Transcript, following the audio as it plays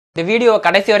இந்த வீடியோ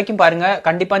கடைசி வரைக்கும் பாருங்க.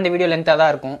 கண்டிப்பா இந்த வீடியோ லென்த்தா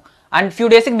தான் இருக்கும். அண்ட் ஃபியூ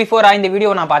டேஸ்க்கு பிஃபோர் இந்த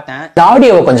வீடியோ நான் பார்த்தேன்.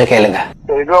 ஆடியோவை கொஞ்சம் கேளுங்க.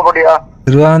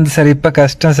 இதுவா வந்து சார் இப்ப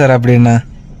கஷ்டம் சார். அப்படின்னா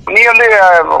நீ வந்து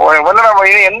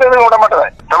எந்த இதுவும் விட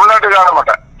மாட்டேன், தமிழ்நாட்டுக்கு ஆட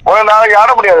மாட்டேன், ஒரு நாளைக்கு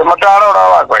ஆட முடியாது, மற்ற ஆட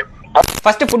விடாம.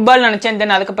 ஃபர்ஸ்ட் ஃபுட்பால் நினைச்சேன்.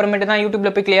 தென் அதுக்கப்புறமேட்டு தான்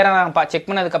யூடியூப்ல போய் கிளியரா நான் செக்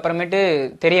பண்ணதுக்கு அப்புறமேட்டு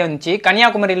தெரிய வந்துச்சு.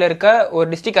 கன்னியாகுமரியில இருக்க ஒரு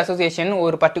டிஸ்ட்ரிக்ட் அசோசியேஷன்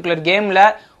ஒரு பர்டிகுலர் கேம்ல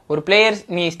ஒரு பிளேயர்ஸ்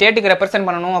நீ ஸ்டேட்டுக்கு ரெப்ரசென்ட்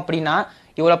பண்ணணும் அப்படின்னா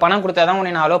இவ்வளவு பணம் கொடுத்தாதான்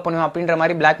உன்னை நான் அலோவ் பண்ணுவேன் அப்படின்ற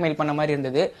மாதிரி பிளாக்மெயில் பண்ண மாதிரி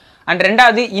இருந்தது. அண்ட்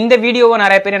ரெண்டாவது இந்த வீடியோவை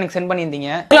நிறைய பேர் எனக்கு சென்ட் பண்ணியிருந்தீங்க.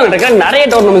 நிறைய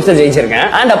டோர்னமெண்ட்ஸ் ஜெயிச்சிருக்கேன்.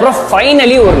 அண்ட் அப்புறம்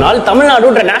ஃபைனலி ஒரு நாள்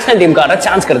தமிழ்நாடு நேஷனல் டீமுக்கு ஆட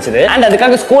சான்ஸ் கிடைச்சது. அண்ட்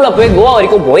அதுக்காக ஸ்கூல்ல போய் கோவா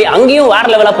வரைக்கும் போய் அங்கேயும் வேற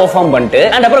லெவலா பெர்ஃபார்ம் பண்ணிட்டு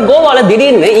அண்ட் அப்புறம் கோவால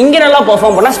திடீர்னு இங்க நல்லா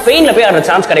பெர்ஃபார்ம் பண்ணா ஸ்பெயின்ல போய் ஆடுற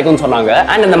சான்ஸ் கிடைக்கும்னு சொன்னாங்க.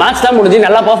 அண்ட் அந்த மேட்ச் தான் முடிஞ்சு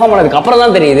நல்லா பெர்ஃபார்ம் பண்ணதுக்கு அப்புறம்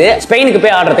தான் தெரியுது ஸ்பெயினுக்கு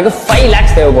போய் ஆடுறதுக்கு 5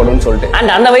 lakhs தேவைப்படும்னு சொல்லிட்டு.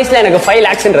 அண்ட் அந்த வயசுல எனக்கு 5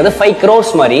 lakhsன்றது 5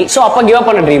 crores மாதிரி. சோ அப்ப கிவ் அப்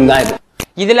பண்ண ட்ரீம் தான் இது.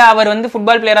 இதுல அவர் வந்து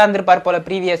ஃபுட்பால் பிளேயரா இருந்திருப்பார் போல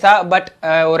ப்ரீவியஸா. பட்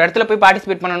ஒரு இடத்துல போய்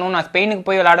பார்ட்டிசிபேட் பண்ணணும், நான் ஸ்பெயினுக்கு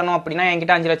போய் விளையாடணும் அப்படின்னா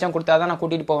என்கிட்ட 5 லட்சம் கொடுத்தாதான் நான்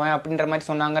கூட்டிட்டு போவேன் அப்படின்ற மாதிரி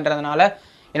சொன்னாங்கன்றதுனால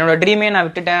என்னோட ட்ரீமே நான்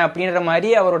விட்டுட்டேன் அப்படின்ற மாதிரி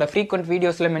அவரோட ஃப்ரீக்வெண்ட்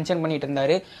வீடியோஸ்ல மென்ஷன் பண்ணிட்டு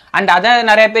இருந்தாரு. அண்ட் அதை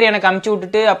நிறைய பேர் எனக்கு அமுச்சு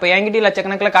விட்டுட்டு அப்போ என்கிட்ட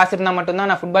லட்சக்கணக்கில் காசு இருந்தால் மட்டும்தான்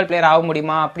நான் ஃபுட்பால் பிளேயர் ஆக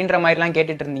முடியுமா அப்படின்ற மாதிரிலாம்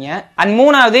கேட்டுட்டு இருந்தீங்க. அண்ட்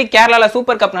மூணாவது கேரளால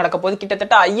சூப்பர் கப் நடக்க போது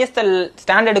கிட்டத்தட்ட ISL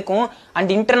ஸ்டாண்டர்டுக்கும்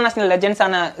அண்ட் இன்டர்நேஷனல்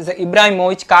லெஜெண்ட்ஸான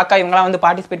இப்ராஹிமோவிச், காக்கா இவங்கலாம் வந்து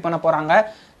பார்ட்டிசிபேட் பண்ண போறாங்க.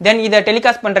 தென் இதை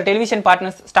டெலிகாஸ்ட் பண்ற television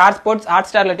partners star sports, hot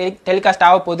ஸ்டார்ல டெலிகாஸ்ட்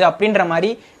ஆக போகுது அப்படின்ற மாதிரி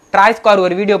ட்ராய் ஸ்குவார்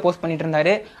ஒரு வீடியோ போஸ்ட் பண்ணிட்டு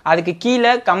இருந்தாரு. அதுக்கு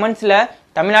கீழே கமெண்ட்ஸ்ல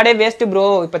தமிழ்நாடே வேஸ்ட் ப்ரோ,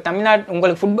 இப்ப தமிழ்நாடு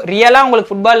உங்களுக்கு ரியலா உங்களுக்கு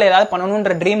ஃபுட்பால் ஏதாவது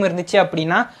பண்ணணும்ன்ற ட்ரீம் இருந்துச்சு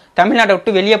அப்படின்னா தமிழ்நாட்டை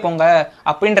விட்டு வெளியே போங்க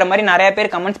அப்படின்ற மாதிரி நிறைய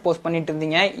பேர் கமெண்ட்ஸ் போஸ்ட் பண்ணிட்டு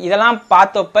இருந்தீங்க. இதெல்லாம்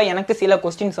பார்த்தப்ப எனக்கு சில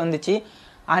கொஸ்டின்ஸ் வந்துச்சு.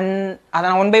 அண்ட் அதை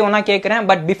நான் 1 by 1 கேட்கிறேன்.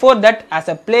 But before that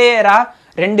as a பிளேயரா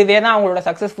 2 வே தான் அவங்களோட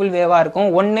சக்ஸஸ்ஃபுல் வேவா இருக்கும்.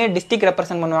 ஒன்று டிஸ்ட்ரிக்ட்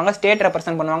ரெப்ரசென்ட் பண்ணுவாங்க, ஸ்டேட்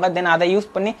ரெப்ரசென்ட் பண்ணுவாங்க. தென் அதை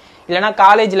யூஸ் பண்ணி இல்லைனா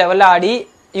காலேஜ் லெவலில் ஆடி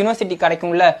யூனிவர்சிட்டி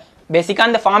கிடைக்கும்ல,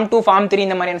 பேசிக்காக இந்த ஃபார்ம் 2 ஃபார்ம் 3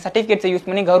 இந்த மாதிரியான சர்டிஃபிகேட்ஸை யூஸ்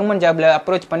பண்ணி கவர்மெண்ட் ஜாப்ல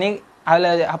அப்ரோச் பண்ணி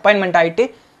அதில் அப்பாயின்மெண்ட் ஆகிட்டு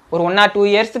ஒரு 1 or 2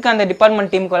 இயர்ஸ்க்கு அந்த டிபார்ட்மெண்ட்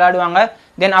டீமுக்கு விளையாடுவாங்க.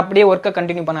 தென் அப்படியே ஒர்க்கை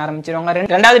கண்டினியூ பண்ண ஆரம்பிச்சிருவாங்க.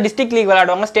 ரெண்டாவது டிஸ்ட்ரிக்ட் லீக்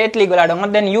விளையாடுவாங்க, ஸ்டேட் லீக் விளையாடுவாங்க,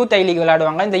 தென் யூத் ஐ லீக்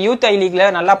விளையாடுவாங்க. இந்த யூத் ஐ லீக்ல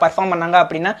நல்லா பர்ஃபார்ம் பண்ணாங்க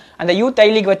அப்படின்னா அந்த யூத் ஐ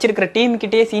லீக் வச்சிருக்கிற டீம்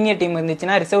கிட்டே சீனியர் டீம்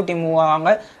இருந்துச்சுன்னா ரிசர்வ் டீம் மூவ்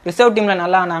ஆவாங்க. ரிசர்வ் டீம்ல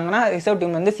நல்லா ஆனாங்கன்னா ரிசர்வ்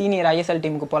டீம் வந்து சீனியர் ISL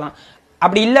டீமுக்கு போகலாம்.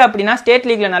 அப்படி இல்லை அப்படின்னா ஸ்டேட்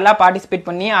லீக்ல நல்லா பார்ட்டிசிபேட்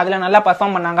பண்ணி அதில் நல்லா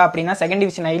பர்ஃபார்ம் பண்ணாங்க அப்படின்னா செகண்ட்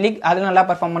டிவிஷன் ஐ லீக், அதில் நல்லா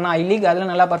பர்ஃபார்ம் பண்ணா ஐ லீக், அதில்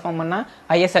நல்லா பர்ஃபார்ம் பண்ணா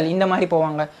ISL, இந்த மாதிரி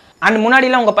போவாங்க. அண்ட்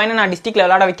முன்னாடிலாம் உங்கள் பையனை நான் டிஸ்ட்ரிக்ட்ல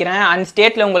விளையாட வைக்கிறேன் அண்ட்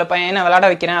ஸ்டேட்ல உங்களை பையனை விளையாட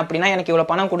வைக்கிறேன் அப்படின்னா எனக்கு இவ்வளோ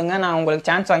பணம் கொடுங்க, நான் உங்களுக்கு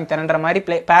சான்ஸ் வாங்கி தரேன்ற மாதிரி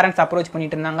பேரண்ட்ஸ் அப்ரோச்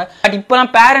பண்ணிட்டு இருந்தாங்க. பட்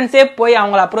இப்போலாம் பேரண்ட்ஸே போய்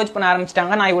அவங்கள அப்ரோச் பண்ண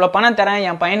ஆரம்பிச்சிட்டாங்க. நான் இவ்வளோ பணம் தரேன்,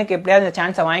 என் பையனுக்கு எப்படியாவது இந்த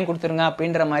சான்ஸை வாங்கி கொடுத்துருங்க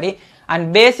அப்படின்ற மாதிரி. அண்ட்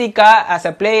பேசிக்கா ஆஸ்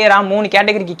அ பிளேயரா 3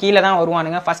 கேட்டகரிக்கு கீழே தான்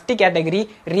வருவானுங்க. ஃபர்ஸ்ட் கேட்டகரி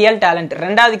ரியல் டேலண்ட்,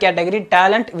 ரெண்டாவது category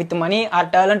talent with money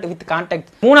or talent with contact,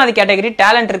 மூணாவது கேட்டகரி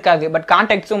டேலண்ட் இருக்காது பட்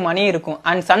கான்டாக்ட்ஸும் மணி இருக்கும்.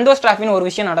 அண்ட் சந்தோஷ் டிராஃபின்னு ஒரு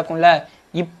விஷயம் நடக்கும்ல,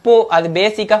 இப்போ அது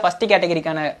பேசிக்கா ஃபர்ஸ்ட்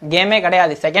கேட்டகரிக்கான கேமே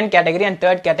கிடையாது. Second category and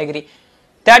third category.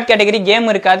 Third category game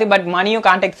இருக்காது பட் மணியும்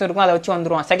கான்டாக்ட்ஸும் இருக்கும், அதை வச்சு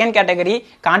வந்துருவான். செகண்ட் கேட்டகரி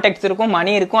கான்டாக்ட்ஸ் இருக்கும்,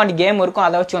 மணி இருக்கும் அண்ட் கேம் இருக்கும்,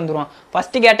 அதை வச்சு வந்துருவான்.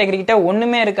 ஃபர்ஸ்ட் கேட்டகரி கிட்ட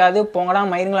ஒண்ணுமே இருக்காது, போங்கடா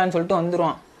மயிருங்களான்னு சொல்லிட்டு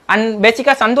வந்துருவான். அண்ட்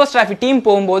பேசிக்கா சந்தோஷ் டிராஃபி டீம்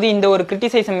போகும்போது இந்த ஒரு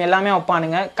கிரிட்டிசைசம் எல்லாமே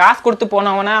வைப்பானுங்க. காசு கொடுத்து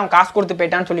போனவன அவன் காசு கொடுத்து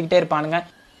போயிட்டான்னு சொல்லிக்கிட்டே இருப்பானுங்க.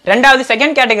 ரெண்டாவது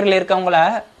செகண்ட் கேட்டகரியில் இருக்கவங்கள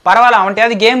பரவாயில்ல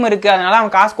அவன்கிட்டயாவது கேம் இருக்கு அதனால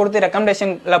அவன் காசு கொடுத்து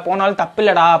ரெக்கமெண்டேஷன்ல போனாலும் தப்பு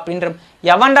இல்லடா அப்படின்ற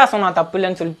எவன்டா சொன்னா தப்பு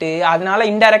இல்லைன்னு சொல்லிட்டு அதனால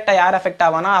இன்டெரக்டா யார் அஃபெக்ட்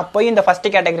ஆவானா அப்போயும் இந்த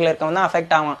ஃபர்ஸ்ட் கேட்டகரியில் இருக்கவன் தான்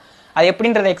அஃபெக்ட் ஆவான். அது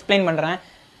எப்படின்றத எக்ஸ்பிளைன் பண்றேன்.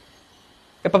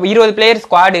 இப்போ 20 பிளேயர்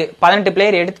ஸ்குவாடு 18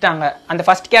 பிளேயர் எடுத்துட்டாங்க. அந்த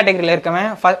ஃபர்ஸ்ட் கேட்டகரியில் இருக்கவன்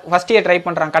ஃபர்ஸ்ட் இயர் ட்ரை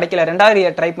பண்றான் கிடைக்கல, ரெண்டாவது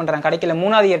இயர் ட்ரை பண்றான் கிடைக்கல,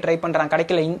 மூணாவது இயர் ட்ரை பண்றான்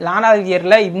கிடைக்கல, 4வது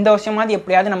இயர்ல இந்த வருஷமாவது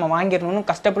எப்படியாவது நம்ம வாங்கிடணும்னு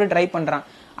கஷ்டப்பட்டு ட்ரை பண்றான்.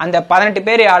 அந்த 18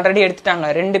 பேர் ஆல்ரெடி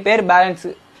எடுத்துட்டாங்க, 2 பேர் பேலன்ஸ்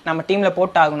நம்ம டீம்ல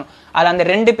போட்டு ஆகணும். அது அந்த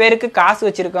 2 பேருக்கு காசு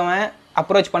வச்சிருக்கவன்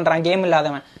அப்ரோச் பண்றான், கேம்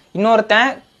இல்லாதவன்.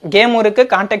 இன்னொருத்தன் கேமும் இருக்கு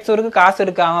கான்டாக்ட்ஸும் இருக்கு காசு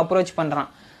இருக்கு, அவன் அப்ரோச் பண்றான்.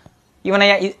 இவனை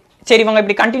சரி இவங்க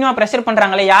இப்படி கண்டினியூவா ப்ரெஷர்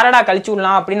பண்றாங்களே யாரடா கழிச்சு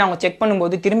விடலாம் அப்படின்னு அவங்க செக்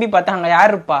பண்ணும்போது திரும்பி பார்த்தா அங்க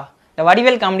யார் இருப்பா, இந்த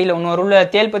வடிவேல் காமெடியில ஒன்று ஒரு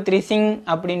தேல்பத்ரி சிங்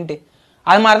அப்படின்ட்டு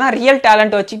அது மாதிரிதான் ரியல்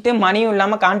டேலண்ட் வச்சுட்டு மணியும்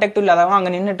இல்லாம கான்டாக்டும் இல்லாதவன் அங்க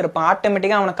நின்றுட்டு இருப்பான்.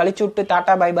 ஆட்டோமேட்டிக்கா அவனை கழிச்சு விட்டு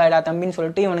டாட்டா பை பாய்டா தம்பின்னு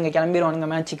சொல்லிட்டு இவனுங்க கிளம்பிடுவானுங்க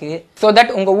மேட்சுக்கு. ஸோ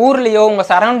தட் உங்க ஊர்லயோ உங்க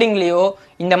சரௌண்டிங்லயோ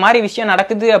இந்த மாதிரி விஷயம்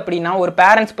நடக்குது அப்படின்னா ஒரு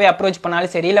பேரண்ட்ஸ் போய் அப்ரோச்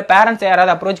பண்ணாலும் சரி, இல்ல பேரண்ட்ஸ்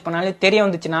யாராவது அப்ரோச் பண்ணாலும் தெரிய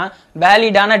வந்துச்சுன்னா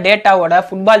வேலிடான டேட்டாவோட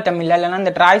ஃபுட்பால் தமிழ்ல இல்லைன்னா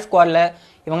இந்த ட்ராய் ஸ்குவாட்ல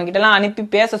இவங்க கிட்ட எல்லாம் அனுப்பி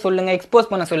பேச சொல்லுங்க, எக்ஸ்போஸ்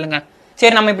பண்ண சொல்லுங்க.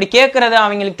 சரி நம்ம இப்படி கேட்கறது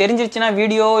அவங்களுக்கு தெரிஞ்சிருச்சுன்னா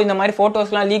வீடியோ இந்த மாதிரி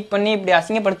போட்டோஸ்லாம் லீக் பண்ணி இப்படி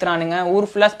அசிங்கப்படுத்துறானுங்க, ஊர்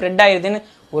ஃபுல்லா ஸ்ப்ரெட் ஆயிடுதுன்னு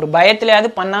ஒரு பயத்திலேயாவது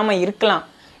பண்ணாம இருக்கலாம்.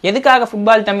 எதுக்காக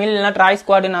ஃபுட்பால் தமிழ் இல்லைன்னா ட்ராய்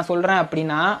ஸ்குவாடு நான் சொல்றேன்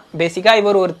அப்படின்னா பேசிக்கா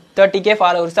இவர் ஒரு 30K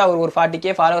ஃபாலோவர்ஸ், அவர் ஒரு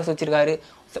 40K ஃபாலோவர்ஸ் வச்சிருக்காரு.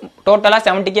 டோட்டலா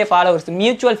 70K ஃபாலோவர்ஸ்,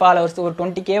 மியூச்சுவல் ஃபாலோவர்ஸ் ஒரு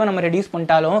 20K நம்ம ரெடியூஸ்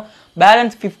பண்ணிட்டாலும்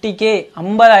பேலன்ஸ் 50K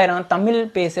 50,000 தமிழ்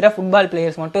பேசுற ஃபுட்பால்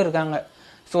பிளேயர்ஸ் மட்டும் இருக்காங்க.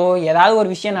 ஸோ ஏதாவது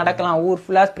ஒரு விஷயம் நடக்கலாம், ஊர்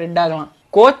ஃபுல்லா ஸ்ப்ரெட் ஆகலாம்.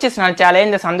 கோச்சஸ் நினச்சாலே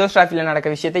இந்த சந்தோஷ் டிராஃபியில் நடக்க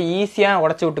விஷயத்த ஈஸியாக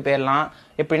உடச்சி விட்டு போயிடலாம்.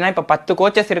 எப்படின்னா இப்போ 10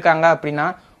 கோச்சஸ் இருக்காங்க அப்படின்னா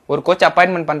ஒரு கோச்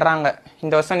அப்பாயின்மெண்ட் பண்ணுறாங்க,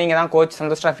 இந்த வருஷம் நீங்கள் தான் கோச்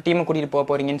சந்தோஷ் டிராஃபி டீமை கூட்டிகிட்டு போக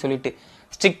போகிறீங்கன்னு சொல்லிட்டு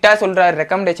ஸ்ட்ரிக்டாக சொல்கிற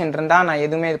ரெக்கமெண்டேஷன் இருந்தால் நான்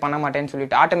எதுவுமே இது பண்ண மாட்டேன்னு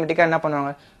சொல்லிட்டு ஆட்டோமேட்டிக்காக என்ன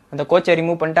பண்ணுவாங்க, அந்த கோச்சை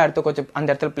ரிமூவ் பண்ணிட்டு அடுத்த கோச்சை அந்த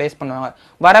இடத்துல பிளேஸ் பண்ணுவாங்க.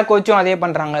 வர கோச்சும் அதே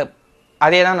பண்ணுறாங்க,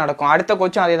 அதே தான் நடக்கும். அடுத்த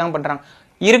கோச்சும் அதே தான் பண்ணுறாங்க.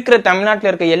 இருக்கிற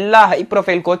தமிழ்நாட்டில் இருக்க எல்லா ஹை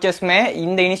ப்ரொஃபைல் கோச்சஸுமே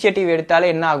இந்த இனிஷியேட்டிவ் எடுத்தாலே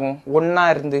என்ன ஆகும், ஒன்றா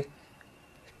இருந்து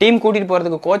டீம் கூட்டிகிட்டு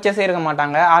போகிறதுக்கு கோச்சஸே இருக்க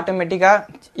மாட்டாங்க. ஆட்டோமேட்டிக்காக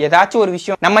ஏதாச்சும் ஒரு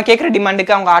விஷயம் நம்ம கேட்குற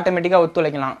டிமாண்டுக்கு அவங்க ஆட்டோமேட்டிக்காக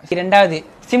ஒத்துழைக்கலாம். ரெண்டாவது,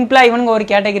 சிம்பிளாக இவனுங்க ஒரு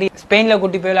கேட்டகரி ஸ்பெயினில்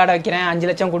கூட்டி போய் விளையாட வைக்கிறேன் 5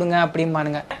 லட்சம் கொடுங்க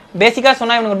அப்படிம்பானுங்க. பேசிக்காக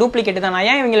சொன்னால் இவங்க டூப்ளிகேட் தான். நான்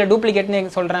ஏன் இவங்களை டூப்ளிகேட்னு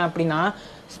சொல்கிறேன் அப்படின்னா,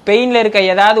 ஸ்பெயினில் இருக்க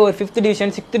ஏதாவது ஒரு 5th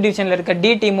டிவிஷன் 6th டிவிஷனில் இருக்க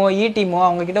டி டீமோ இ டீமோ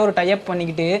அவங்ககிட்ட ஒரு டைப்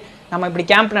பண்ணிக்கிட்டு நம்ம இப்படி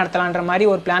கேம்ப் நடத்தலான்ற மாதிரி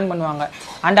ஒரு பிளான் பண்ணுவாங்க.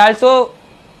 அண்ட் ஆல்சோ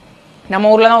நம்ம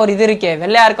ஊரில் தான் ஒரு இது இருக்கே,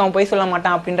 வெள்ளையா இருக்கு அவன் போய் சொல்ல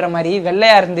மாட்டான் அப்படின்ற மாதிரி,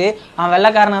 வெள்ளையா இருந்து அவன்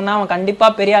வெள்ளைக்காரனாக தான் அவன்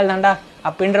கண்டிப்பாக பெரிய ஆள் தான்டா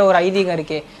அப்படின்ற ஒரு ஐதீகம்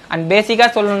இருக்கே. அண்ட் பேசிக்காக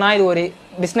சொல்லணும்னா இது ஒரு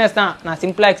பிஸ்னஸ் தான். நான்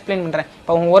சிம்பிளாக எக்ஸ்பிளைன் பண்ணுறேன்.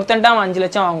 இப்போ அவன் ஒருத்தன்ட்டா அவன் 5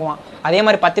 லட்சம் வாங்குவான். அதே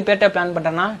மாதிரி 10 பேர்கிட்ட பிளான்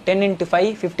பண்ணுறேன்னா 10 ×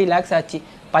 5 50 lakhs ஆச்சு.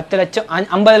 10 லட்சம்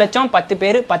 50 லட்சம் 10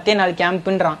 பேர் 10 நாள்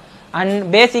கேம்ப்புன்றான். அண்ட்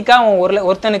பேசிக்காக அவன்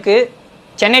ஒருத்தனுக்கு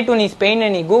சென்னை டு நீ ஸ்பெயின்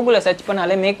நீ கூகுளில் சர்ச்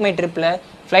பண்ணாலே மேக் மை ட்ரிப்பில்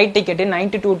ஃப்ளைட் டிக்கெட்டு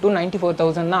 92,000 to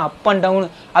 94,000 தான் அப் அண்ட் டவுன்.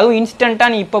 அதுவும்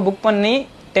இன்ஸ்டண்ட்டாக நீ இப்போ புக் பண்ணி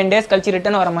 10 days கழிச்சு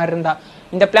ரிட்டர்ன் வர மாதிரி இருந்தா.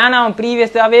 இந்த பிளான் அவன்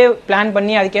ப்ரீவியஸாகவே பிளான்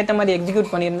பண்ணி அதுக்கேற்ற மாதிரி எக்ஸிக்யூட்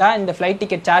பண்ணியிருந்தா இந்த ஃப்ளைட்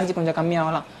டிக்கெட் சார்ஜ் கொஞ்சம்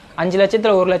கம்மியாகலாம். 5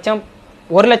 லட்சத்தில் 1 லட்சம்,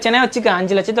 1 லட்சமே வச்சுக்க,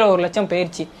 5 லட்சத்தில் 1 லட்சம்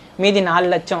போயிடுச்சு, மீதி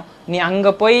 4 லட்சம். நீ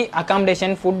அங்கே போய்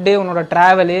அகாமடேஷன் ஃபுட்டு உன்னோட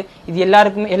ட்ராவலு இது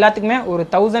எல்லாத்துக்குமே ஒரு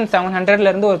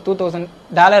 $1,700 ஒரு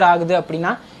 $2,000 ஆகுது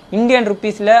அப்படின்னா இந்தியன்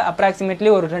ருப்பீஸில் அப்ராக்சிமேட்லி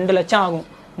ஒரு 2 லட்சம் ஆகும்.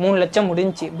 3 லட்சம்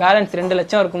முடிஞ்சு பேலன்ஸ் 2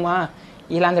 லட்சம் இருக்குமா?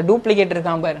 இல்லை அந்த டூப்ளிகேட்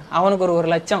இருக்கான் பார், அவனுக்கு ஒரு 1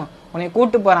 லட்சம், உன்னை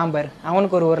கூட்டு போகிறான் பார்,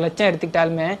 அவனுக்கு ஒரு 1 லட்சம்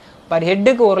எடுத்துக்கிட்டாலுமே பர்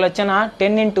ஹெட்டுக்கு 1 லட்சம்னா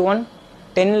 10 × 1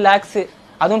 10 lakhs.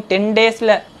 அதுவும் 10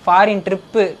 daysல ஃபாரின்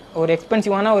ட்ரிப்பு ஒரு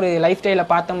எக்ஸ்பென்சிவான ஒரு லைஃப் ஸ்டைலை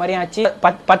பார்த்த மாதிரியும் ஆச்சு.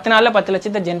 10 நாளில் 10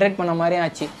 லட்சத்தை ஜென்ரேட் பண்ண மாதிரியும்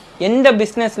ஆச்சு. எந்த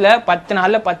பிஸ்னஸில் 10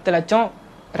 நாளில் 10 லட்சம்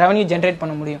ரெவன்யூ ஜென்ரேட்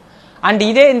பண்ண முடியும்? அண்ட்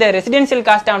இதே இந்த ரெசிடென்ஷியல்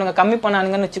காஸ்ட்டை அவனுங்க கம்மி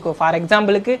பண்ணானுங்கன்னு வச்சுக்கோ. ஃபார்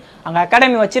எக்ஸாம்பிளுக்கு அங்கே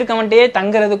அகாடமி வச்சிருக்கவன்ட்டே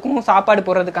தங்குறதுக்கும் சாப்பாடு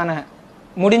போடுறதுக்கான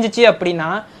முடிஞ்சிச்சு அப்படின்னா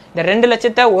இந்த 2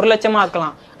 லட்சத்தை 1 லட்சமாக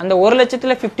ஆக்கலாம். அந்த 1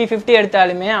 லட்சத்தில் 50-50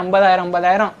 எடுத்தாலுமே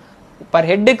 50,000 பர்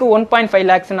ஹெட்டுக்கு 1.5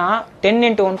 lakhsனா 10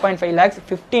 × 1.5 lakhs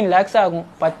 15 lakhs ஆகும்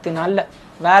 10 நாளில்.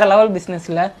 வேற லெவல்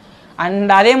பிஸ்னஸில்.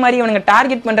 அண்ட் அதே மாதிரி இவனுங்க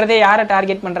டார்கெட் பண்ணுறதே யாரை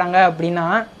டார்கெட் பண்ணுறாங்க அப்படின்னா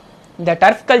இந்த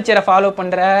டர்ஃப் கல்ச்சரை ஃபாலோ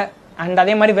பண்ணுற அண்ட்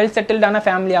அதே மாதிரி வெல் செட்டில்டான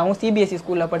ஃபேமிலியாகவும் சிபிஎஸ்சி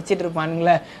ஸ்கூலில் படிச்சுட்டு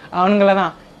இருப்பானுங்களே அவனுங்கள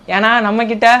தான். ஏன்னா நம்ம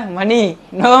கிட்ட மணி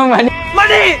நோ மணி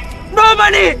மணி நோ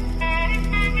மணி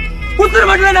குத்துற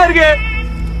மட்டும் இருக்கு,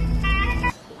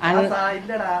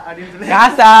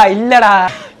 காசா இல்லடா.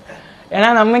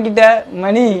 ஏன்னா நம்ம கிட்ட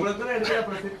மணி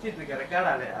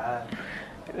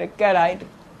ரெக்கார்ட் ஆயிட்டு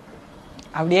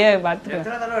அப்படியே பார்த்துட்டு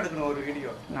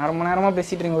நான் ரொம்ப நேரமாக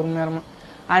பேசிட்டு இருக்கேன், 1 மணி நேரமா.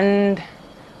 அண்ட்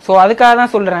ஸோ அதுக்காக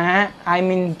தான் சொல்கிறேன், ஐ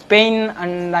மீன் Spain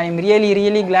and I am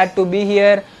really glad to be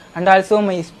here and also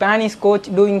my Spanish coach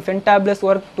doing ஃபென்டாபிளஸ்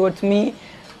work towards me.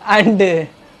 And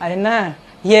அது என்ன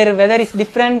here whether is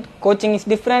different, coaching is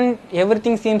different, every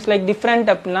thing seems like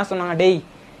different அப்படின்லாம் சொன்னாங்க. டேய்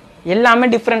எல்லாமே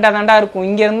டிஃப்ரெண்ட்டாக தான்டா இருக்கும்.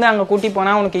 இங்கேருந்து அங்கே கூட்டி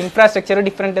போனால் உனக்கு இன்ஃப்ராஸ்ட்ரக்சரும்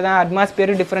டிஃப்ரெண்ட்டு தான்,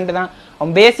 அட்மாஸ்பியரும் டிஃப்ரெண்ட்டு தான்,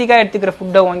 அவன் பேசிக்காக எடுத்துக்கிற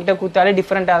ஃபுட்டை உங்ககிட்ட கொடுத்தாலே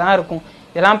டிஃப்ரெண்ட்டாக தான் இருக்கும்.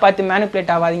 இதெல்லாம் பார்த்து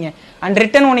மேனிப்புலேட் ஆகாதீங்க. அண்ட்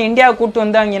ரிட்டன் உன்னை இந்தியாவை கூப்பிட்டு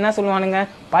வந்து அவங்க என்ன சொல்லுவானுங்க,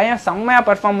 பையன் செம்மையாக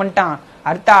பர்ஃபார்ம் பண்ணிட்டான்,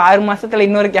 அடுத்த 6 மாதத்தில்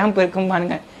இன்னொரு கேம்ப்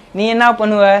இருக்கும்பானுங்க. நீ என்ன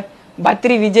பண்ணுவ,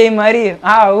 பத்ரி விஜய் மாதிரி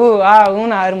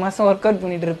ஊன்னு 6 மாதம் ஒர்க் அவுட்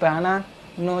பண்ணிட்டு இருப்பேன். ஆனால்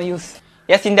நோ யூஸ்.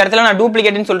 எஸ், இந்த இடத்துல நான்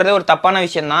டூப்ளிகேட்னு சொல்றது ஒரு தப்பான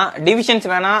விஷயம் தான்.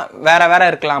 டிவிஷன்ஸ் வேணா வேற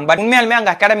இருக்கலாம், பட் உண்மையாலுமே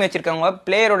அங்கே அகாடமி வச்சிருக்கவங்க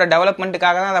பிளேயரோட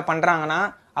டெவலப்மெண்ட்டுக்காக தான் அதை பண்றாங்கன்னா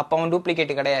அப்போ அவன்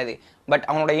டூப்ளிகேட் கிடையாது. பட்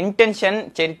அவனோட இன்டென்ஷன்,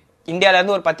 சரி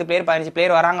இந்தியாவிலேருந்து ஒரு 10 பிளேயர் 15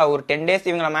 பிளேயர் வராங்க, ஒரு 10 days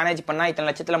இவங்களை மேனேஜ் பண்ணா இத்தனை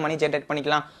லட்சத்தில் மணி ஜென்ரேட்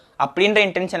பண்ணிக்கலாம் அப்படின்ற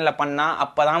இன்டென்ஷனில் பண்ணா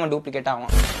அப்பதான் அவன் டூப்ளிகேட்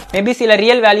ஆகும். மேபி சில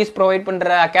ரியல் வேல்யூஸ் ப்ரொவைட்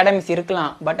பண்ற அகாடமிஸ்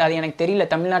இருக்கலாம், பட் அது எனக்கு தெரியல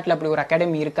தமிழ்நாட்டில் அப்படி ஒரு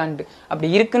அகாடமி இருக்கான்ட்டு. அப்படி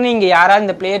இருக்குன்னு இங்கே யாராவது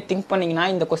இந்த பிளேயர் திங்க் பண்ணீங்கன்னா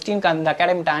இந்த கொஸ்டினுக்கு அந்த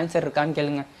அகாடமிட்ட ஆன்சர் இருக்கான்னு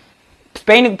கேளுங்க.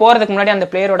 ஸ்பெயினுக்கு போகிறதுக்கு முன்னாடி அந்த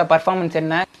பிளேயரோட பர்ஃபார்மன்ஸ்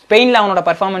என்ன, ஸ்பெயினில் அவனோட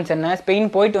பர்ஃபார்மன்ஸ் என்ன, ஸ்பெயின்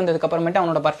போயிட்டு வந்ததுக்கு அப்புறமேட்டு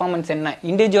அவனோட பர்ஃபார்மன்ஸ் என்ன,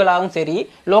 இண்டிவிஜுவலாகவும் சரி,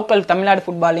 லோக்கல் தமிழ்நாடு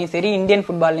ஃபுட்பால்லையும் சரி, இந்தியன்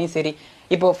ஃபுட்பால்லையும் சரி.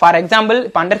 இப்போ ஃபார் எக்ஸாம்பிள்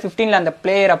இப்போ அண்டர் 15 அந்த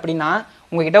பிளேயர் அப்படின்னா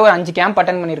உங்ககிட்ட ஒரு 5 கேம்ப்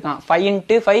அட்டன் பண்ணியிருக்கான், 5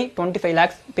 × 5 25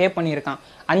 lakhs பே பண்ணியிருக்கான்.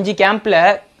 5 கேம்ப்ல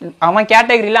அவன்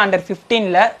கேட்டகரியில் அண்டர்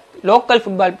 15 லோக்கல்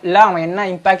ஃபுட்பாலில் அவன் என்ன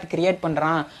இம்பாக்ட் கிரியேட்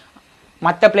பண்ணுறான்,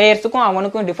 மற்ற பிளேயர்ஸுக்கும்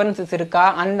அவனுக்கும் டிஃபரன்சஸ் இருக்கா,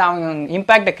 அண்ட் அவன்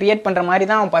இம்பாக்டை கிரியேட் பண்ணுற மாதிரி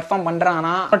தான் அவன் பர்ஃபார்ம்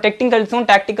பண்ணுறான்னா டெக்னிக்கல்ஸும்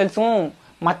டாக்டிக்கல்ஸும்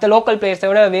மற்ற லோக்கல் பிளேயர்ஸை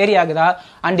விட வேரி ஆகுதா,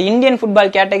 அண்ட் இந்தியன் ஃபுட்பால்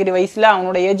கேட்டகரி வைஸில்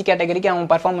அவனோட ஏஜ் கேட்டகரிக்கு அவன்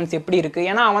பர்ஃபார்மன்ஸ் எப்படி இருக்குது.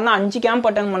 ஏன்னா அவன் தான் 5 கேம்ப்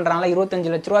அட்டன் பண்ணுறான்ல,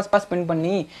 25 லட்ச ரூபா ஸ்பெண்ட்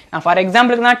பண்ணி. நான் ஃபார்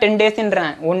எக்ஸாம்பிளுக்கு தான் 10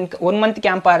 daysன்றேன், 1 month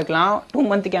கேம்ப்பாக இருக்கலாம், 2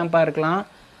 month கேம்ப்பாக இருக்கலாம்.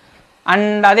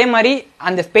 அண்ட் அதே மாதிரி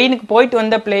அந்த ஸ்பெயினுக்கு போயிட்டு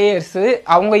வந்த பிளேயர்ஸு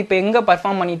அவங்க இப்போ எங்கே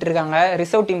பர்ஃபார்ம் பண்ணிட்டு இருக்காங்க,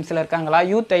 ரிசர்வ் டீம்ஸில் இருக்காங்களா,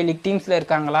 யூத் ஐ லீக் டீம்ஸில்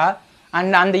இருக்காங்களா,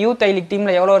 அண்ட் அந்த யூத் ஐ லீக்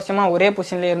டீமில் எவ்வளோ வருஷமாக ஒரே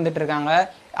பொசிஷன்லேயே இருந்துட்டு இருக்காங்க,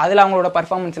 அதில் அவங்களோட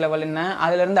பர்ஃபார்மன்ஸ் லெவல் என்ன,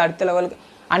 அதுலேருந்து அடுத்த லெவலுக்கு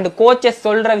அண்ட் கோச்சஸ்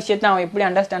சொல்கிற விஷயத்த அவன் எப்படி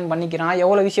அண்டர்ஸ்டாண்ட் பண்ணிக்கிறான்,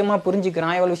 எவ்வளோ விஷயமா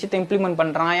புரிஞ்சுக்கிறான், எவ்வளோ விஷயத்த இம்ப்ளிமெண்ட்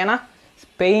பண்ணுறான். ஏன்னா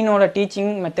ஸ்பெயினோட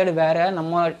டீச்சிங் மெத்தடு வேறு,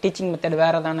 நம்ம டீச்சிங் மெத்தட்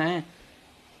வேறு தானே.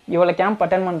 இவ்வளோ கேம்ப்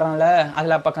அட்டன் பண்ணுறான்ல,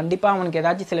 அதில் அப்போ கண்டிப்பாக அவனுக்கு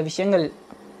ஏதாச்சும் சில விஷயங்கள்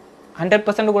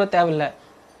 100% கூட தேவையில்லை,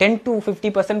 10 to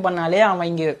 50% பண்ணாலே அவன்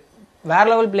இங்கே வேற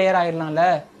லெவல் பிளேயர் ஆயிடலாம்ல.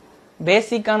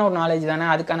 பேசிக்கான ஒரு நாலேஜ் தானே,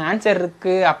 அதுக்கான ஆன்சர்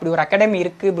இருக்குது. அப்படி ஒரு அகாடமி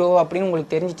இருக்குது ப்ரோ அப்படின்னு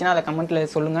உங்களுக்கு தெரிஞ்சிச்சுன்னா அதை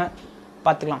கமெண்ட்டில் சொல்லுங்கள்,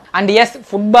 பார்த்துக்கலாம். அண்ட் எஸ்,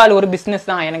 ஃபுட்பால் ஒரு பிஸ்னஸ்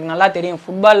தான், எனக்கு நல்லா தெரியும்.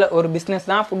 ஃபுட்பால் ஒரு பிஸ்னஸ்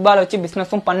தான், ஃபுட்பாலை வச்சு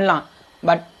பிஸ்னஸும் பண்ணலாம்.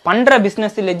 பட் பண்ணுற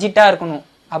பிஸ்னஸ் லெஜிட்டாக இருக்கணும்,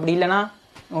 அப்படி இல்லைனா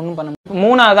ஒன்றும் பண்ண முடியும்.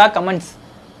 3ஆவதா கமெண்ட்ஸ்,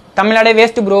 தமிழ்நாடே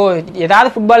வேஸ்ட்டு ப்ரோ, ஏதாவது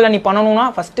ஃபுட்பாலில் நீ பண்ணணும்னா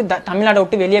ஃபஸ்ட்டு தமிழ்நாடை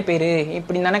விட்டு வெளியே போயிரு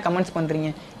இப்படின்னு தானே கமெண்ட்ஸ் பண்ணுறீங்க.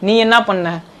 நீ என்ன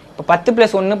பண்ண? இப்போ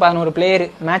 10+1 11 பிளேயர்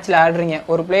மேட்ச்சில் ஆடுறீங்க,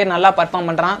 ஒரு பிளேயர் நல்லா பர்ஃபார்ம்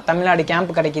பண்ணுறான், தமிழ்நாடு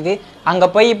கேம்ப் கிடைக்குது, அங்கே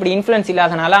போய் இப்படி இன்ஃப்ளூயன்ஸ்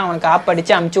இல்லாதனால அவனுக்கு ஆப்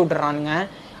அடித்து அமுச்சு விட்டுறானுங்க.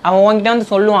 அவன் உங்ககிட்ட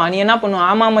வந்து சொல்லுவான், நீ என்ன பண்ணுவான்,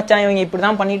 ஆமா மச்சான் இவங்க இப்படி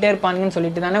தான் பண்ணிகிட்டே இருப்பானுங்கன்னு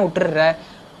சொல்லிட்டு தானே விட்டுடுற.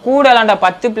 கூட விளாண்ட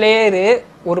 10 பிளேயரு,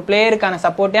 ஒரு பிளேயருக்கான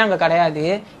சப்போர்ட்டே அங்கே கிடையாது.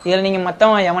 இதில் நீங்கள்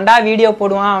மற்றவன் எவன்டா வீடியோ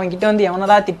போடுவான், அவன்கிட்ட வந்து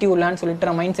எவனதா திட்டி விடலான்னு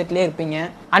சொல்லிட்டு மைண்ட் செட்லேயே இருப்பீங்க.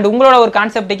 அண்ட் உங்களோட ஒரு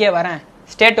கான்செப்டுக்கே வரேன்,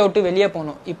 ஸ்டேட் அவுட்டு வெளியே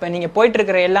போகணும். இப்போ நீங்கள் போயிட்டு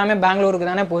இருக்கிற எல்லாமே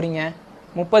பெங்களூருக்கு தானே போகிறீங்க.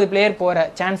 30 பிளேயர் போகிற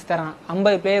சான்ஸ் தரான்,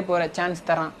 50 பிளேயர் போகிற சான்ஸ்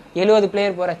தரான், 70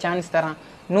 பிளேயர் போகிற சான்ஸ் தரான்,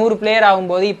 100 பிளேயர்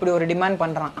ஆகும்போது இப்படி ஒரு டிமாண்ட்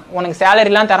பண்ணுறான். உனக்கு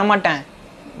சேலரிலாம் தரமாட்டேன்,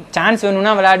 சான்ஸ்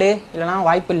வேணும்னா விளையாடு, இல்லைனா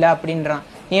வாய்ப்பு இல்லை அப்படின்றான்.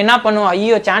 நீ என்ன பண்ணுவான்,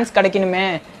 ஐயோ சான்ஸ் கிடைக்கணுமே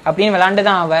அப்படின்னு விளாண்டு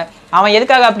தான் அவன்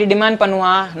எதுக்காக அப்படி டிமாண்ட்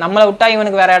பண்ணுவான்? நம்மளை விட்டா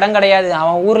இவனுக்கு வேற இடம் கிடையாது,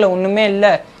 அவன் ஊரில் ஒன்றுமே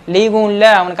இல்லை, லீகும் இல்லை,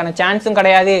 அவனுக்கான சான்ஸும்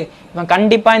கிடையாது, இவன்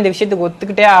கண்டிப்பாக இந்த விஷயத்துக்கு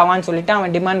ஒத்துக்கிட்டே ஆவான்னு சொல்லிட்டு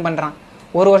அவன் டிமாண்ட் பண்ணுறான்.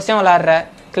 1 வருஷம் விளாட்ற,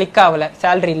 கிளிக் ஆகலை,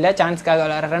 சேலரி இல்லை, சான்ஸ்க்காக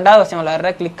விளாட்ற. 2வது வருஷம்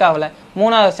விளாட்ற, கிளிக் ஆகலை.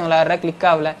 3வது வருஷம் விளாட்ற, கிளிக்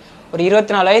ஆகலை. ஒரு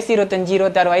 24 வயசு 25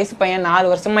 26 வயசு பையன் 4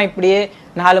 வருஷமா இப்படியே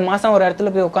 4 மாதம் ஒரு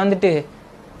இடத்துல போய் உட்காந்துட்டு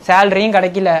சேலரியும்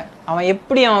கிடைக்கல, அவன்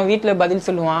எப்படி அவன் வீட்டில் பதில்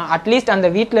சொல்லுவான்? அட்லீஸ்ட் அந்த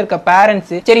வீட்டில் இருக்க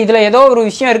பேரண்ட்ஸு, சரி இதில் ஏதோ ஒரு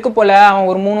விஷயம் இருக்கு போல, அவன்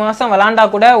ஒரு 3 மாதம் விளாண்டா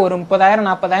கூட ஒரு 30,000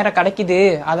 40,000 கிடைக்குது,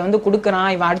 அதை வந்து கொடுக்குறான்,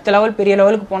 இவன் அடுத்த லெவல் பெரிய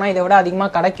லெவலுக்கு போனால் இதை விட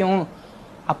அதிகமாக கிடைக்கும்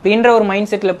அப்படின்ற ஒரு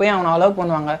மைண்ட் செட்டில் போய் அவனை அலோவ்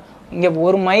பண்ணுவாங்க. இங்கே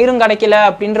ஒரு மயிரும் கிடைக்கல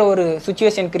அப்படின்ற ஒரு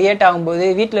சுச்சுவேஷன் கிரியேட் ஆகும்போது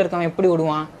வீட்டில் இருக்கவன் எப்படி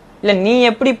விடுவான்? இல்லை நீ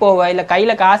எப்படி போவ? இல்லை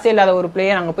கையில் காசே இல்லாத ஒரு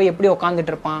பிளேயர் அங்கே போய் எப்படி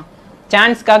உட்காந்துட்டு இருப்பான்?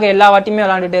 சான்ஸ்க்காக எல்லா வாட்டியுமே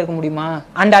விளாண்டுட்டே இருக்க முடியுமா?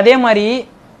 அண்ட் அதே மாதிரி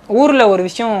ஊரில் ஒரு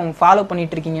விஷயம் ஃபாலோ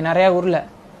பண்ணிட்டு இருக்கீங்க நிறையா ஊரில்.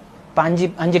 இப்போ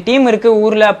 5 டீம் இருக்குது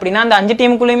ஊரில் அப்படின்னா அந்த 5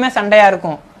 டீமுக்குள்ளேயுமே சண்டையாக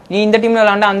இருக்கும். நீ இந்த டீமில்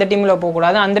விளாண்டா அந்த டீமில்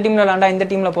போகக்கூடாது, அந்த டீமில் விளாண்டா இந்த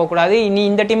டீமில் போகக்கூடாது, நீ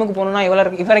இந்த டீமுக்கு போகணுன்னா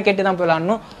இவரை கேட்டு தான் போய்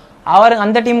விளாடணும்,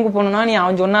 அந்த டீமுக்கு போகணுன்னா நீ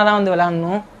அவன் சொன்னாதான் வந்து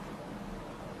விளாடணும்.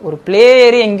 ஒரு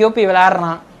பிளேயரு எங்கேயோ போய்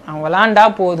விளாட்றான், அவன் விளாண்டா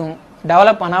போதும்,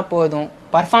 டெவலப் பண்ணால் போதும்,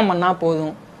 பர்ஃபார்ம் பண்ணால்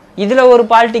போதும். இதில் ஒரு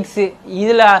பாலிடிக்ஸு,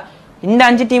 இதில் இந்த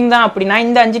 5 டீம் தான் அப்படின்னா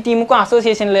இந்த 5 டீமுக்கும்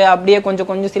அசோசியேஷனில் அப்படியே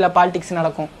கொஞ்சம் சில பாலிடிக்ஸ்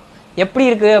நடக்கும். எப்படி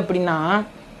இருக்குது அப்படின்னா,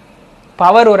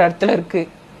 பவர் ஒரு இடத்துல இருக்குது,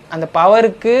 அந்த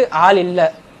பவருக்கு ஆள் இல்லை,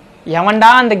 எவன்டா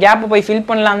அந்த கேப்பை போய் ஃபில்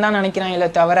பண்ணலான்னு தான் நினைக்கிறான், இல்லை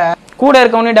தவிர கூட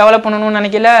இருக்கவனே டெவலப் பண்ணணும்னு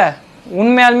நினைக்கல,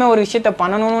 உண்மையாலுமே ஒரு விஷயத்த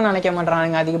பண்ணணும்னு நினைக்க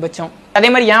மாட்டானுங்க அதிகபட்சம். அதே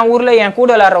மாதிரி என் ஊரில் என் கூட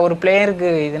விளாட்ற ஒரு பிளேயருக்கு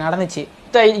இது நடந்துச்சு.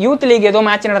 யூத் லீக் ஏதோ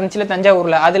மேட்ச் நடந்துச்சுல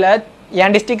தஞ்சாவூரில், அதில்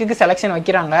என் டிஸ்ட்ரிக்ட்டுக்கு செலெக்ஷன்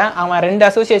வைக்கிறாங்க. அவன் 2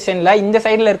 அசோசியேஷனில் இந்த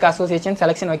சைடில் இருக்க அசோசியேஷன்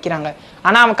செலெக்ஷன் வைக்கிறாங்க.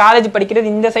 ஆனால் அவன் காலேஜ் படிக்கிறது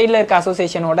இந்த சைடில் இருக்க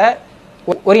அசோசியேஷனோட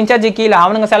ஒரு இன்சார்ஜ் கீழே.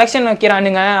 அவனுங்க செலெக்ஷன்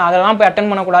வைக்கிறானுங்க, அதெல்லாம் போய் அட்டன்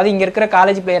பண்ணக்கூடாது, இங்கே இருக்கிற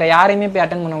காலேஜ் பிளேயரை யாரையுமே போய்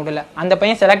அட்டன் பண்ண விடல. அந்த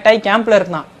பையன் செலக்ட் ஆகி கேம்பில்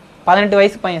இருந்தான், 18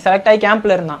 வயசு பையன் செலக்ட் ஆகி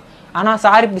கேம்பில் இருந்தான். ஆனால்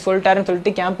சார் இப்படி சொல்லிட்டாருன்னு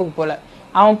சொல்லிட்டு கேம்புக்கு போகல.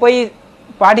 அவன் போய்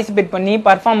பார்ட்டிசிபேட் பண்ணி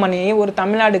பர்ஃபார்ம் பண்ணி ஒரு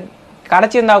தமிழ்நாடு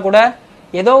கிடச்சிருந்தா கூட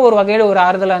ஏதோ ஒரு வகையில் ஒரு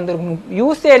ஆறுதலாக இருந்திருக்கணும்.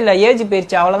 யூஸே இல்லை, ஏஜ்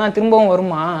போயிடுச்சு, அவ்வளோதான், திரும்பவும்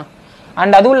வருமா?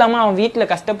 அண்ட் அதுவும் இல்லாமல் அவன் வீட்டில்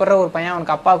கஷ்டப்படுற ஒரு பையன்,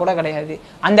 அவனுக்கு அப்பா கூட கிடையாது.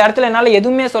 அந்த இடத்துல என்னால்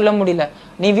எதுவுமே சொல்ல முடியல.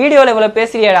 நீ வீடியோவில் இவ்வளோ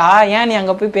பேசுறியாடா, ஏன் நீ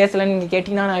அங்கே போய் பேசலன்னு நீங்கள்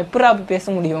கேட்டிங்கன்னா நான் எப்படா போய் பேச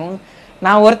முடியும்?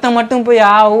 நான் ஒருத்தன் மட்டும் போய்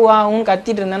ஆவும்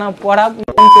கத்திட்டு இருந்தேன், நான் போடா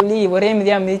சொல்லி ஒரே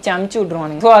மிதிச்சு அமுச்சு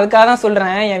விட்ருவானுங்க. ஸோ அதுக்காக தான்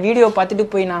சொல்கிறேன், என் வீடியோ பார்த்துட்டு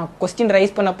போய் நான் கொஸ்டின்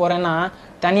ரைஸ் பண்ண போகிறேன்னா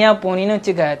தனியாக போனின்னு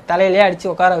வச்சுக்க, தலையிலே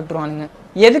அடித்து உட்கார விட்டுருவானுங்க.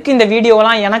 எதுக்கு இந்த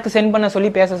வீடியோலாம் எனக்கு சென்ட் பண்ண சொல்லி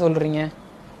பேச சொல்கிறீங்க?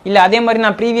 இல்லை அதே மாதிரி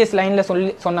நான் ப்ரீவியஸ் லைனில்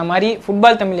சொன்ன மாதிரி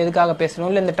ஃபுட்பால் தமிழ் எதுக்காக பேசணும்,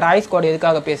 இல்லை இந்த ட்ராய் ஸ்குவாட்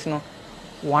எதுக்காக பேசணும்?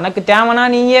 உனக்கு தேவைன்னா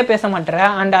நீயே பேச மாட்டேற.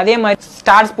 அண்ட் அதே மாதிரி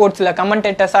ஸ்டார் ஸ்போர்ட்ஸில்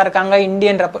கமெண்டேட்டர்ஸாக இருக்காங்க,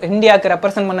 இந்தியாவுக்கு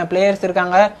ரெப்ரசன்ட் பண்ண பிளேயர்ஸ்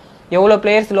இருக்காங்க, எவ்வளோ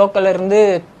பிளேயர்ஸ் லோக்கலில் இருந்து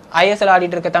ஐஎஸ்எல்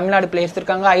ஆடிட்டு இருக்க தமிழ்நாடு பிளேயர்ஸ்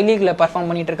இருக்காங்க, ஐ லீக்ல பர்ஃபார்ம்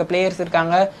பண்ணிட்டு இருக்க பிளேயர்ஸ்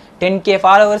இருக்காங்க. 10K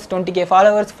followers, 20K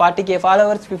followers, 40K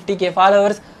followers, 50K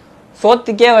followers.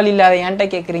 சோத்துக்கே வழி இல்லாத என்கிட்ட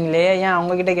கேட்குறீங்களே, ஏன்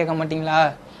அவங்ககிட்ட கேட்க மாட்டீங்களா?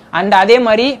 அண்ட் அதே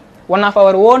மாதிரி ஒன் ஆஃப்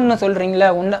அவர் ஓன்னு சொல்கிறீங்களே,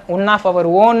 ஒன் ஆஃப் அவர்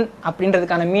ஓன்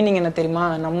அப்படின்றதுக்கான மீனிங் என்ன தெரியுமா?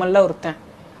 நம்மள ஒருத்தன்,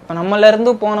 இப்போ நம்மள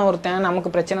இருந்து போன ஒருத்தன் நமக்கு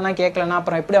பிரச்சனைனா கேட்கலன்னா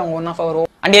அப்புறம் எப்படி அவங்க one of our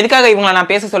own? And எதுக்காக இவங்களை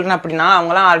நான் பேச சொல்றேன் அப்படின்னா,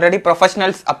 அவங்கலாம் ஆல்ரெடி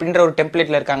ப்ரொஃபஷனல்ஸ் அப்படின்ற ஒரு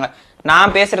டெம்ப்ளேட்ல இருக்காங்க.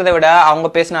 நான் பேசுறதை விட அவங்க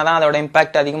பேசினாதான் அதோட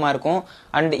இம்பாக்ட் அதிகமா இருக்கும்.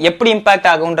 அண்ட் எப்படி இம்பாக்ட்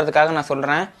ஆகுன்றதுக்காக நான்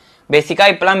சொல்றேன். பேசிக்கா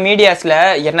இப்பெல்லாம் மீடியாஸ்ல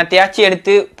என்னத்தையாச்சும்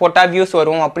எடுத்து போட்டா வியூஸ்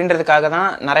வரும் அப்படின்றதுக்காக தான்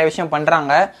நிறைய விஷயம்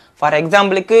பண்றாங்க. ஃபார்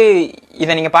எக்ஸாம்பிளுக்கு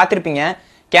இதை நீங்க பார்த்திருப்பீங்க.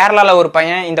 கேரளால ஒரு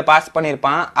பையன் இந்த பாஸ்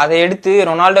பண்ணியிருப்பான், அதை எடுத்து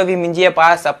ரொனால்டோவி மிஞ்சிய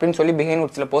பாஸ் அப்படின்னு சொல்லி பிஹைண்ட்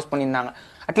வுட்ஸ்ல போஸ்ட் பண்ணியிருந்தாங்க.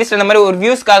 அட்லீஸ்ட் அந்த மாதிரி ஒரு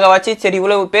வியூஸ்க்காகவாச்சு சரி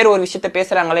இவ்வளவு பேர் ஒரு விஷயத்த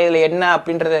பேசுறாங்களே இதுல என்ன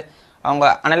அப்படின்றத அவங்க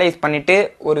அனலைஸ் பண்ணிட்டு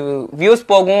ஒரு வியூஸ்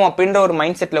போகும் அப்படின்ற ஒரு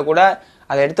மைண்ட் செட்ல கூட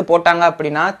அதை எடுத்து போட்டாங்க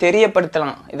அப்படின்னா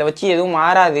தெரியப்படுத்தலாம். இதை வச்சு எதுவும்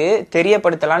மாறாது,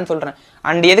 தெரியப்படுத்தலாம்னு சொல்றேன்.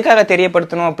 அண்ட் எதுக்காக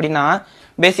தெரியப்படுத்தணும் அப்படின்னா,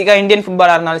 பேசிக்கா இந்தியன்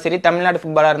ஃபுட்பாலா இருந்தாலும் சரி, தமிழ்நாடு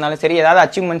ஃபுட்பாலா இருந்தாலும் சரி, ஏதாவது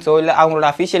அச்சீவ்மெண்ட்ஸோ இல்லை அவங்களோட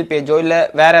அஃபிஷியல் பேஜோ இல்லை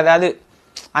வேற ஏதாவது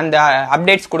அந்த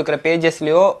அப்டேட்ஸ் கொடுக்குற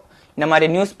பேஜஸ்லயோ இந்த மாதிரி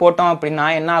நியூஸ் போட்டோம் அப்படின்னா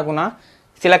என்ன ஆகும்னா,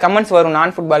 சில கமெண்ட்ஸ் வரும்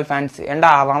நான் ஃபுட்பால் ஃபேன்ஸ், ஏண்டா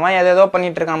அவன் ஏதோ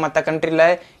பண்ணிட்டு இருக்கான் மற்ற கண்ட்ரில,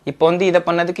 இப்போ வந்து இதை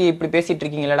பண்ணதுக்கு இப்படி பேசிட்டு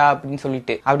இருக்கீங்களடா அப்படின்னு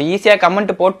சொல்லிட்டு அப்படி ஈஸியா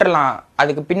கமெண்ட் போட்டுடலாம்.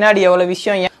 அதுக்கு பின்னாடி எவ்வளவு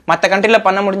விஷயம் மற்ற கண்ட்ரில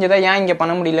பண்ண முடிஞ்சதா ஏன் இங்க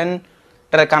பண்ண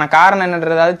முடியலன்றதுக்கான காரணம்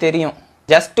என்னன்றதாவது தெரியும்.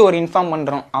 ஜஸ்ட் ஒரு இன்ஃபார்ம்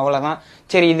பண்றோம் அவ்வளவுதான்.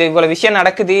 சரி இது இவ்வளவு விஷயம்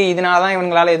நடக்குது, இதனாலதான்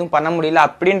இவங்களால எதுவும் பண்ண முடியல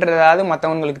அப்படின்றதாவது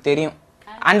மற்றவங்களுக்கு தெரியும்.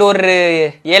 அண்ட் ஒரு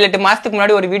 7-8 மாசத்துக்கு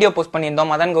முன்னாடி ஒரு வீடியோ போஸ்ட்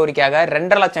பண்ணியிருந்தோம் மதன் கௌரிக்காக.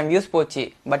 2.5 லட்சம் வியூஸ் போச்சு.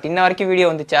 பட் இன்ன வரைக்கும் வீடியோ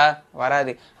வந்துச்சா?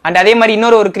 வராது. அண்ட் அதே மாதிரி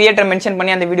இன்னொரு ஒரு கிரியேட்டர் மென்ஷன்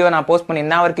பண்ணி அந்த வீடியோ நான் போஸ்ட்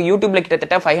பண்ணியிருந்தேன். அவருக்கு யூடியூப்ல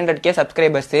கிட்டத்தட்ட 500K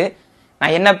சப்ஸ்கிரைபர்ஸ்.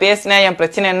 நான் என்ன பேசினேன், என்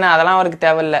பிரச்சனை என்ன, அதெல்லாம் அவருக்கு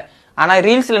தேவையில்ல. ஆனா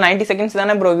ரீல்ஸ்ல 90 செகண்ட்ஸ்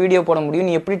தானே ப்ரோ வீடியோ போட முடியும்,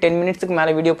 நீ எப்படி 10 மினிட்ஸ்க்கு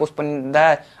மேல வீடியோ போஸ்ட் பண்ணிருந்த,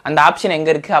 அந்த ஆப்ஷன் எங்க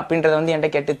இருக்கு அப்படின்றத வந்து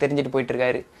என்கிட்ட கேட்டு தெரிஞ்சுட்டு போயிட்டு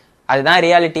இருக்காரு. அதுதான்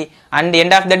reality. And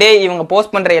end of the டே இவங்க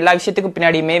போஸ்ட் பண்ற எல்லா விஷயத்துக்கு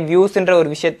பின்னாடியுமே வியூஸ்ன்ற ஒரு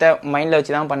விஷயத்த மைண்ட்ல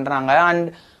வச்சுதான் பண்றாங்க. அண்ட்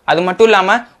அது மட்டும்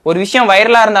இல்லாம ஒரு விஷயம்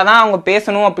வைரலா இருந்தாதான் அவங்க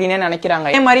பேசணும் அப்படின்னு நினைக்கிறாங்க.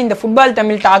 அதே மாதிரி இந்த football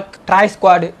Tamil talk, TRAI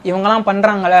squad இவங்கெல்லாம்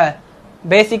பண்றாங்கல்ல,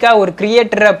 பேசிக்கா ஒரு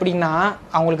கிரியேட்டர் அப்படின்னா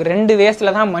அவங்களுக்கு 2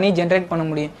 வேஸ்ல தான் மணி ஜென்ரேட் பண்ண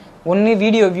முடியும். ஒன்று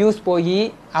வீடியோ வியூஸ் போய்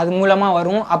அது மூலமா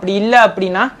வரும், அப்படி இல்லை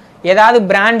அப்படின்னா ஏதாவது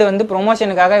பிராண்ட் வந்து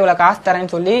ப்ரொமோஷனுக்காக இவ்வளோ காசு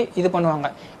தரேன்னு சொல்லி இது பண்ணுவாங்க.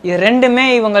 இது ரெண்டுமே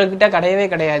இவங்கக்கிட்ட கிடையவே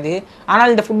கிடையாது.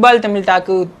 ஆனால் இந்த ஃபுட்பால் தமிழ்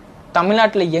டாக்கு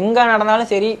தமிழ்நாட்டில் எங்கே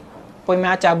நடந்தாலும் சரி போய்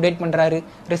மேட்ச் அப்டேட் பண்ணுறாரு,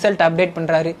 ரிசல்ட் அப்டேட்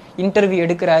பண்ணுறாரு, இன்டர்வியூ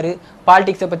எடுக்கிறாரு,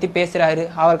 பாலிடிக்ஸை பற்றி பேசுகிறாரு.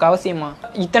 அவருக்கு அவசியமா?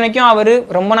 இத்தனைக்கும் அவர்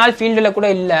ரொம்ப நாள் ஃபீல்டில் கூட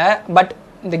இல்லை. பட்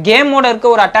இந்த கேமோட இருக்க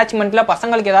ஒரு அட்டாச்மெண்ட்டில்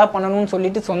பசங்களுக்கு ஏதாவது பண்ணணும்னு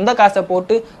சொல்லிட்டு சொந்த காசை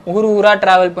போட்டு ஊராக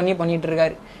ட்ராவல் பண்ணிட்டு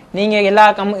இருக்காரு. நீங்கள்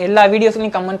எல்லா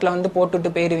வீடியோஸ்லையும் கமெண்ட்டில் வந்து போட்டுட்டு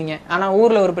போயிடுவீங்க. ஆனால்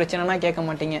ஊரில் ஒரு பிரச்சனைனா கேட்க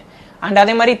மாட்டீங்க. அண்ட்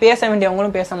அதே மாதிரி பேச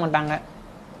வேண்டியவங்களும் பேச மாட்டாங்க.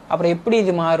 அப்புறம் எப்படி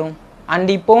இது மாறும்? அண்ட்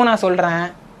இப்போவும் நான் சொல்கிறேன்,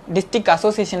 டிஸ்ட்ரிக்ட்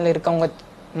அசோசியேஷனில் இருக்கவங்க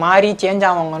மாறி சேஞ்ச்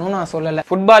ஆவாங்கன்னு நான் சொல்லலை.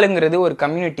 ஃபுட்பாலுங்கிறது ஒரு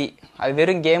கம்யூனிட்டி, அது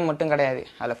வெறும் கேம் மட்டும் கிடையாது.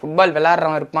 அதில் ஃபுட்பால்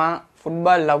விளையாடுறவன் இருப்பான்,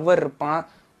 ஃபுட்பால் லவ்வர் இருப்பான்,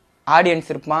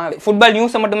 ஆடியன்ஸ் இருப்பான், ஃபுட்பால்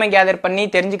நியூஸை மட்டுமே கேதர் பண்ணி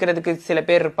தெரிஞ்சுக்கிறதுக்கு சில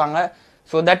பேர் இருப்பாங்க.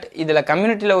 ஸோ தட் இதில்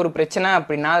கம்யூனிட்டியில் ஒரு பிரச்சனை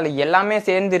அப்படின்னா அதில் எல்லாமே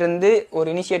சேர்ந்து இருந்து ஒரு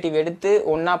இனிஷியேட்டிவ் எடுத்து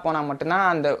ஒன்றா போனால் மட்டும்தான்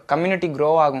அந்த கம்யூனிட்டி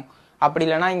க்ரோ ஆகும். அப்படி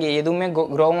இல்லைனா இங்கே எதுவுமே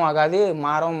க்ரோவும் ஆகாது,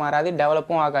 மாறவும் மாறாது,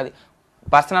 டெவலப்பும் ஆகாது,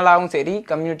 பர்சனலாகவும் சரி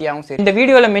கம்யூனிட்டியாகவும் சரி. இந்த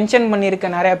வீடியோவில் மென்ஷன்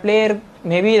பண்ணியிருக்க நிறைய பிளேயர்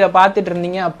மேபி இதை பார்த்துட்டு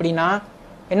இருந்தீங்க அப்படின்னா,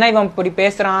 என்ன இவன் இப்படி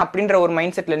பேசுகிறான் அப்படின்ற ஒரு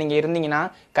மைண்ட் செட்டில் நீங்கள் இருந்தீங்கன்னா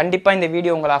கண்டிப்பாக இந்த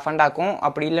வீடியோ உங்களை அஃபண்ட் ஆக்கும்.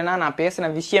 அப்படி இல்லைனா நான் பேசின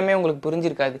விஷயமே உங்களுக்கு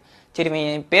புரிஞ்சிருக்காது. சரி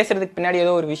இவன் பேசுறதுக்கு பின்னாடி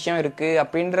ஏதோ ஒரு விஷயம் இருக்குது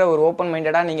அப்படின்ற ஒரு ஓப்பன்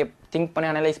மைண்டடாக நீங்கள் திங்க் பண்ணி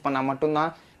அனலைஸ் பண்ணால்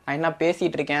மட்டும்தான் நான் என்ன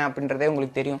பேசிகிட்டு இருக்கேன் அப்படின்றதே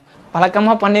உங்களுக்கு தெரியும்.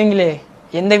 வழக்கமாக பண்ணுவீங்களே,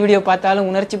 எந்த வீடியோ பார்த்தாலும்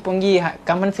உணர்ச்சி பொங்கி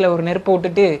கமெண்ட்ஸில் ஒரு நெருப்பு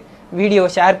விட்டுட்டு வீடியோ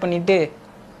ஷேர் பண்ணிவிட்டு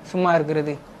சும்மா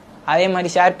இருக்கிறது. அதே மாதிரி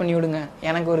ஷேர் பண்ணி விடுங்க,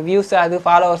 எனக்கு ஒரு வியூஸ் அது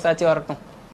ஃபாலோவர்ஸ் ஆச்சு வரட்டும்.